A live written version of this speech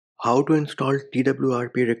How to install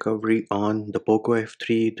TWRP recovery on the Poco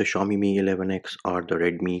F3, the Xiaomi Mi 11X or the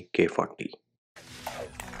Redmi K40.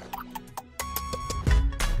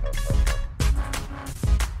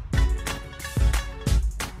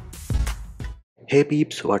 Hey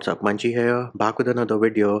peeps, what's up? Manchi here, back with another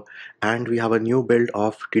video, and we have a new build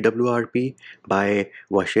of TWRP by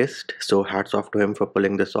Washist. So hats off to him for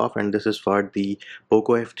pulling this off, and this is for the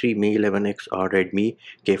Poco F3, Mi 11X or Redmi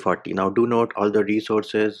K40. Now do note all the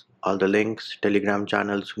resources, all the links, Telegram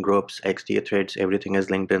channels, groups, XDA threads, everything is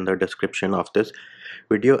linked in the description of this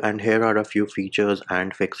video, and here are a few features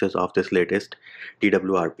and fixes of this latest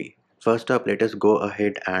TWRP. First up, let us go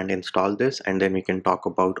ahead and install this, and then we can talk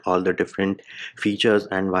about all the different features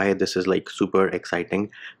and why this is like super exciting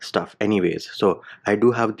stuff. Anyways, so I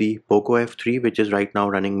do have the Poco F3, which is right now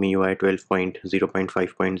running MIUI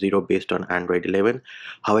 12.0.5.0 based on Android 11.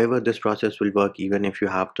 However, this process will work even if you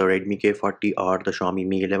have the Redmi K40 or the Xiaomi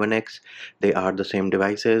Mi 11X. They are the same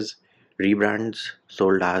devices, rebrands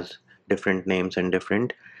sold as different names and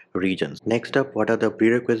different regions. Next up, what are the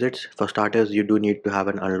prerequisites? For starters, you do need to have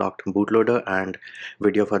an unlocked bootloader, and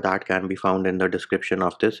video for that can be found in the description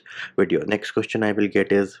of this video. Next question I will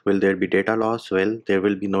get is, will there be data loss? Well, there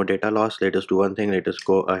will be no data loss. Let us do one thing. Let us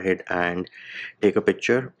go ahead and take a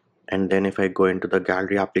picture, and then if I go into the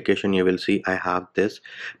gallery application, you will see I have this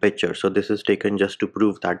picture. So this is taken just to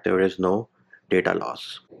prove that there is no data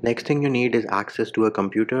loss. Next thing you need is access to a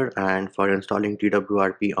computer, and for installing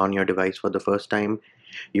TWRP on your device for the first time,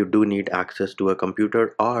 you do need access to a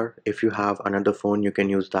computer, or if you have another phone you can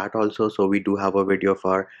use that also. So we do have a video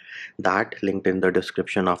for that linked in the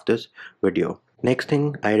description of this video. Next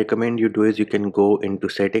thing I recommend you do is you can go into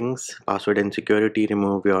settings, password and security,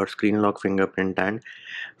 remove your screen lock, fingerprint and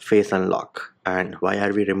face unlock. And why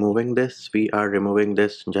are we removing this? We are removing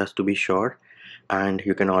this just to be sure, and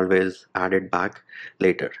you can always add it back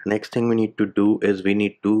later. Next thing we need to do is we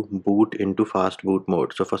need to boot into fast boot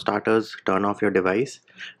mode. So for starters, turn off your device,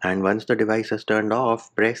 and once the device is turned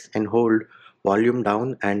off, press and hold volume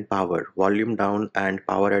down and power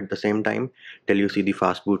at the same time till you see the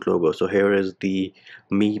fast boot logo. So here is the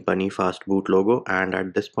Mi Bunny fast boot logo, and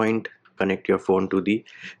at this point connect your phone to the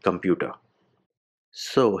computer.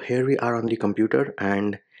 So here we are on the computer,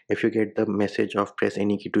 and if you get the message of press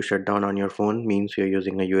any key to shut down on your phone, means you're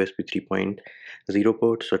using a USB 3.0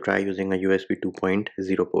 port, so try using a USB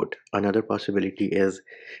 2.0 port. Another possibility is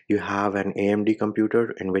you have an AMD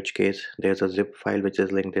computer, in which case there's a zip file which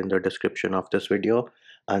is linked in the description of this video.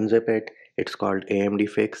 Unzip it, it's called AMD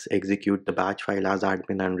fix, execute the batch file as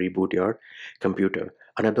admin and reboot your computer.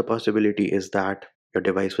 Another possibility is that your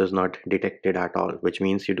device was not detected at all, which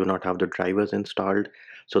means you do not have the drivers installed.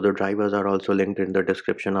 So the drivers are also linked in the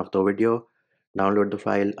description of the video. Download the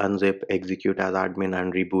file, unzip, execute as admin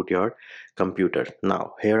and reboot your computer.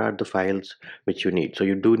 Now here are the files which you need. So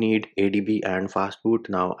you do need ADB and fastboot.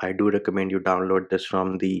 Now I do recommend you download this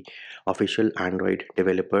from the official Android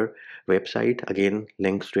developer website. Again,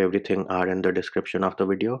 links to everything are in the description of the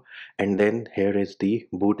video. And then here is the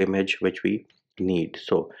boot image which we need.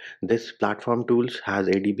 So this platform tools has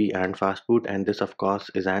ADB and fastboot, and this of course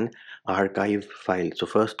is an archive file. So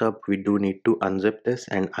first up we do need to unzip this,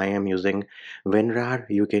 and I am using WinRAR.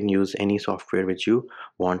 You can use any software which you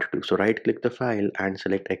want to. So right click the file and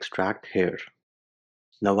select extract here.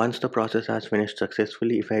 Now once the process has finished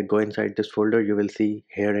successfully, if I go inside this folder, you will see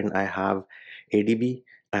herein I have ADB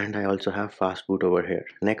and I also have fastboot over here.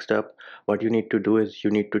 Next up, what you need to do is you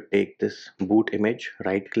need to take this boot image,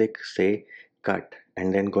 right click, say cut,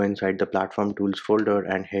 and then go inside the platform tools folder,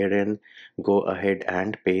 and herein go ahead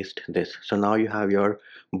and paste this. So now you have your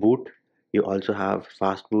boot. You also have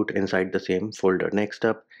fastboot inside the same folder. Next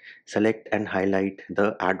up, select and highlight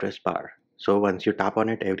the address bar. So once you tap on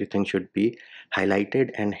it, everything should be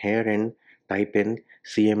highlighted, and herein type in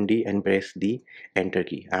CMD and press the enter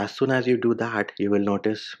key. As soon as you do that, you will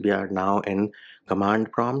notice we are now in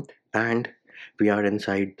command prompt and we are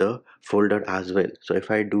inside the folder as well. So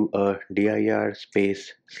if I do a dir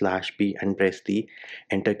space /p and press the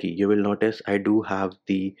enter key, you will notice I do have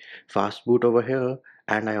the fast boot over here,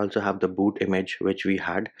 and I also have the boot image which we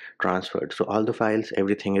had transferred. So all the files,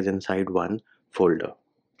 everything is inside one folder.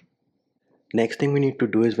 Next thing we need to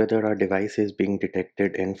do is whether our device is being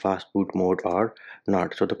detected in fast boot mode or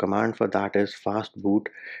not. So the command for that is fast boot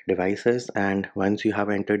devices, and once you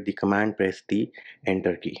have entered the command, press the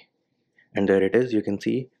enter key. And there it is. You can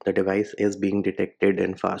see the device is being detected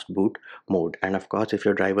in fast boot mode, and of course if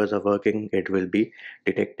your drivers are working it will be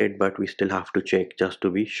detected, but we still have to check just to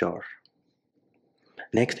be sure.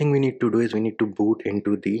 Next thing we need to do is we need to boot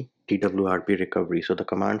into the TWRP recovery. So the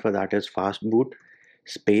command for that is fastboot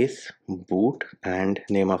space boot and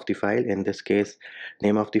name of the file. In this case,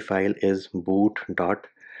 name of the file is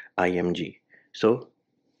boot.img. So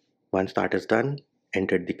once that is done,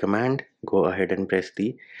 enter the command, go ahead and press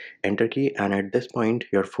the enter key, and at this point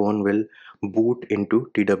your phone will boot into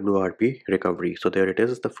TWRP recovery. So there it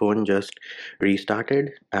is, the phone just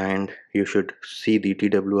restarted and you should see the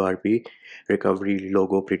TWRP recovery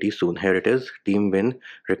logo pretty soon. Here it is, Team Win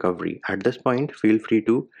Recovery. At this point, feel free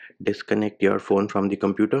to disconnect your phone from the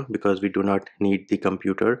computer because we do not need the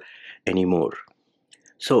computer anymore.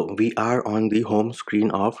 So we are on the home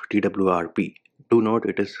screen of TWRP. Do note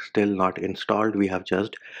it is still not installed. We have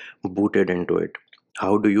just booted into it.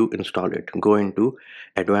 How do you install it? Go into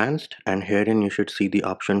advanced and herein you should see the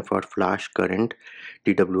option for flash current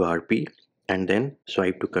TWRP and then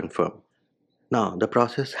swipe to confirm. Now the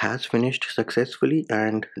process has finished successfully,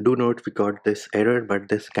 and do note we got this error, but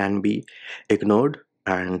this can be ignored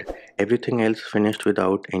and everything else finished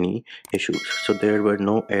without any issues. So there were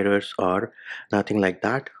no errors or nothing like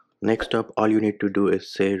that. Next up, all you need to do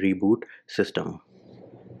is say reboot system.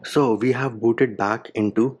 So we have booted back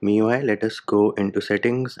into MIUI. Let us go into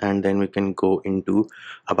settings and then we can go into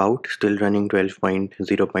about, still running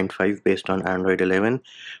 12.0.5 based on Android 11,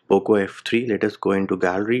 Poco F3. Let us go into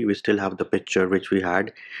gallery. We still have the picture which we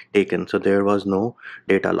had taken, so there was no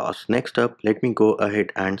data loss. Next up, let me go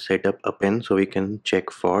ahead and set up a pin so we can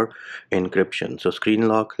check for encryption. So screen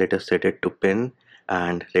lock, let us set it to pin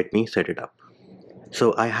and let me set it up.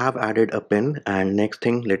 So I have added a pin, and next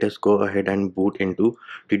thing, let us go ahead and boot into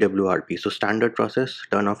TWRP. So standard process,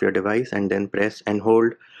 turn off your device and then press and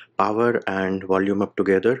hold power and volume up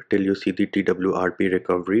together till you see the TWRP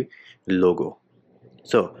recovery logo.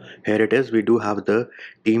 So here it is, we do have the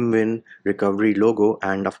Team Win recovery logo,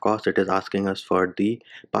 and of course it is asking us for the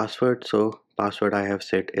password. So password I have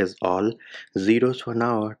set is all zeros for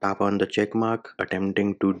now. Tap on the check mark,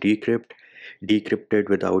 attempting to decrypted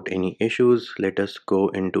without any issues. Let us go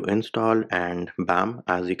into install and bam,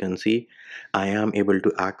 as you can see I am able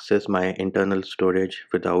to access my internal storage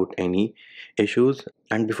without any issues.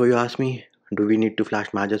 And before you ask me, do we need to flash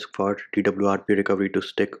Magisk for TWRP recovery to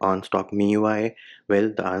stick on stock MIUI? Well,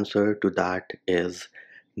 the answer to that is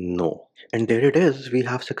no. And there it is, we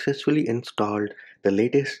have successfully installed the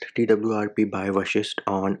latest TWRP by Vashist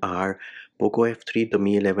on our Poco F3, the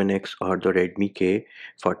Mi 11X or the Redmi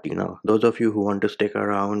K40. Now, those of you who want to stick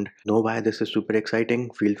around, know why this is super exciting,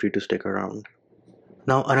 feel free to stick around.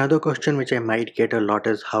 Now, another question which I might get a lot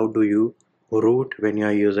is how do you root when you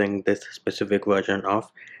are using this specific version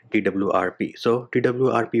of TWRP? So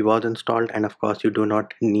TWRP was installed, and of course you do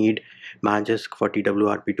not need Magisk for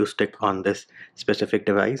TWRP to stick on this specific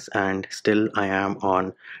device, and still I am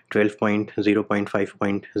on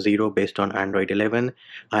 12.0.5.0 based on Android 11.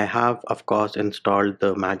 I have of course installed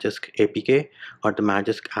the Magisk APK or the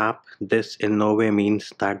Magisk app. This in no way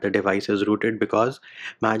means that the device is rooted because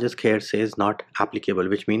Magisk here says not applicable,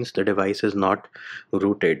 which means the device is not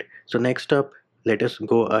rooted. So next up, let us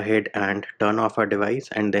go ahead and turn off our device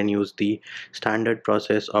and then use the standard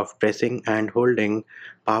process of pressing and holding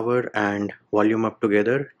power and volume up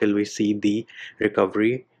together till we see the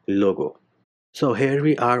recovery logo. So here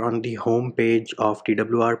we are on the home page of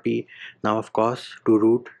TWRP. Now of course, to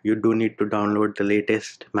root you do need to download the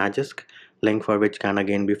latest Magisk, link for which can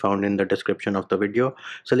again be found in the description of the video.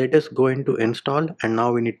 So let us go into install, and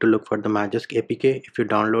now we need to look for the Magisk APK. If you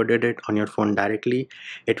downloaded it on your phone directly,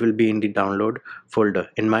 it will be in the download folder.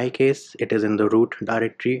 In my case, it is in the root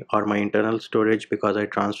directory or my internal storage because I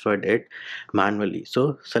transferred it manually.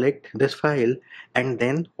 So select this file, and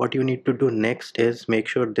then what you need to do next is make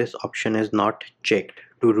sure this option is not checked.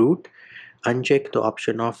 To root, uncheck the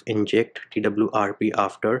option of inject TWRP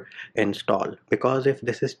after install, because if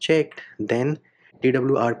this is checked, then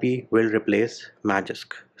TWRP will replace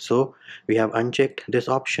Magisk. So we have unchecked this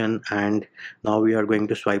option, and now we are going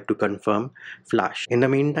to swipe to confirm flash. In the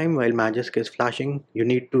meantime, while Magisk is flashing, you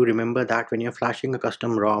need to remember that when you're flashing a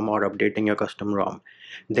custom ROM or updating your custom ROM,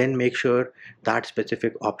 then make sure that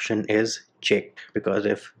specific option is checked, because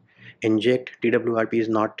if inject TWRP is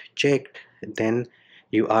not checked, then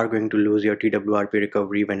you are going to lose your TWRP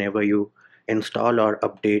recovery whenever you install or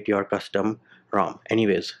update your custom ROM.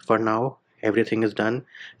 Anyways, for now, everything is done.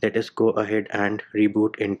 Let us go ahead and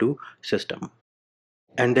reboot into system.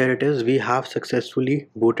 And there it is, we have successfully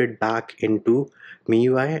booted back into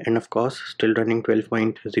MIUI, and of course still running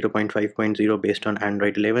 12.0.5.0 based on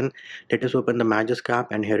Android 11. Let us open the Magisk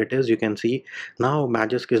app, and here it is. You can see now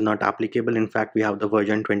Magisk is not applicable. In fact, we have the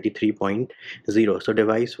version 23.0. So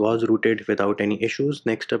device was rooted without any issues.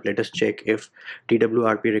 Next up, let us check if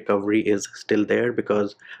TWRP recovery is still there,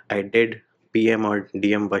 because I did PM or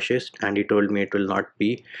DM Vashist, and he told me it will not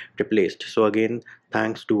be replaced. So again,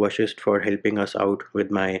 thanks to Vashist for helping us out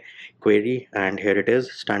with my query, and here it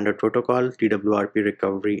is. Standard protocol TWRP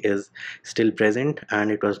recovery is still present,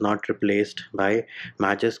 and it was not replaced by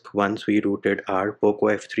Magisk once we routed our Poco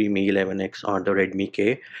F3 Mi 11X or the Redmi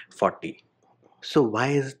K40. So why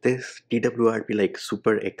is this TWRP like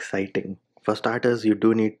super exciting? For starters, you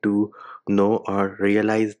do need to know or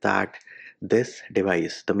realize that this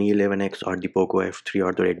device, the Mi 11X or the Poco F3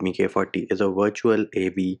 or the Redmi K40, is a virtual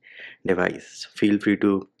AB device. Feel free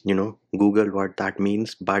to, Google what that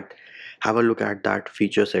means, but have a look at that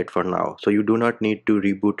feature set for now. So you do not need to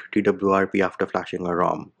reboot TWRP after flashing a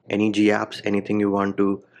ROM. Any G apps, anything you want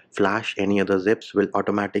to flash, any other zips will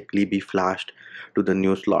automatically be flashed to the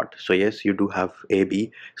new slot. So yes, you do have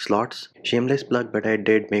AB slots. Shameless plug, but I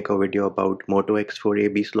did make a video about Moto X4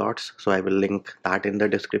 AB slots, so I will link that in the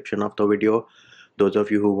description of the video. Those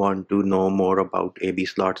of you who want to know more about AB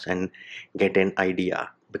slots and get an idea,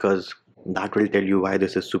 because that will tell you why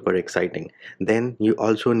this is super exciting. Then you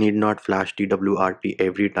also need not flash TWRP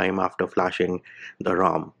every time after flashing the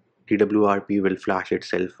ROM. TWRP will flash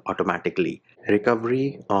itself automatically.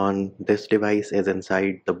 Recovery on this device is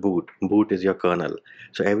inside the boot. Boot is your kernel.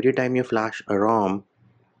 So every time you flash a ROM,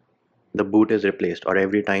 the boot is replaced, or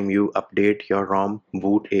every time you update your ROM,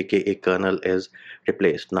 boot aka kernel is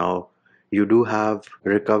replaced. Now you do have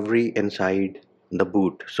recovery inside the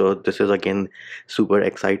boot. So this is again super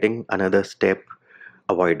exciting. Another step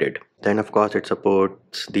avoided. Then of course it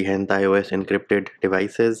supports the hentai OS encrypted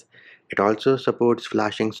devices. It also supports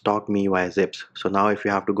flashing stock Mi via zips. So now if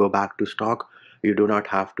you have to go back to stock, you do not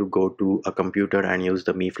have to go to a computer and use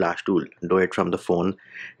the Mi Flash tool. Do it from the phone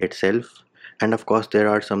itself. And of course there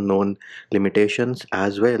are some known limitations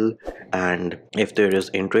as well, and if there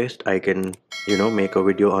is interest I can make a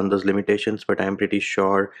video on those limitations, but I'm pretty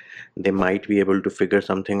sure they might be able to figure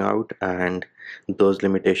something out, and those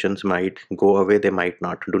limitations might go away, they might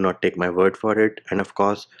not. Do not take my word for it. And of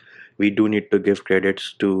course we do need to give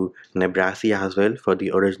credits to Nebrasi as well for the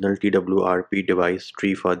original TWRP device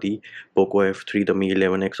tree for the Poco F3, the Mi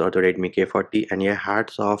 11X or the Redmi K40. And yeah,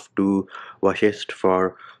 hats off to Vashist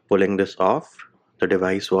for pulling this off. The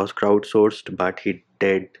device was crowdsourced, but he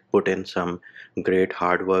did put in some great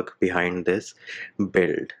hard work behind this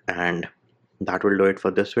build. And that will do it for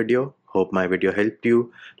this video. Hope my video helped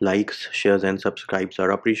you. Likes, shares and subscribes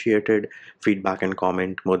are appreciated. Feedback and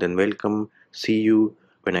comment more than welcome. See you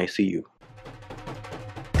when I see you.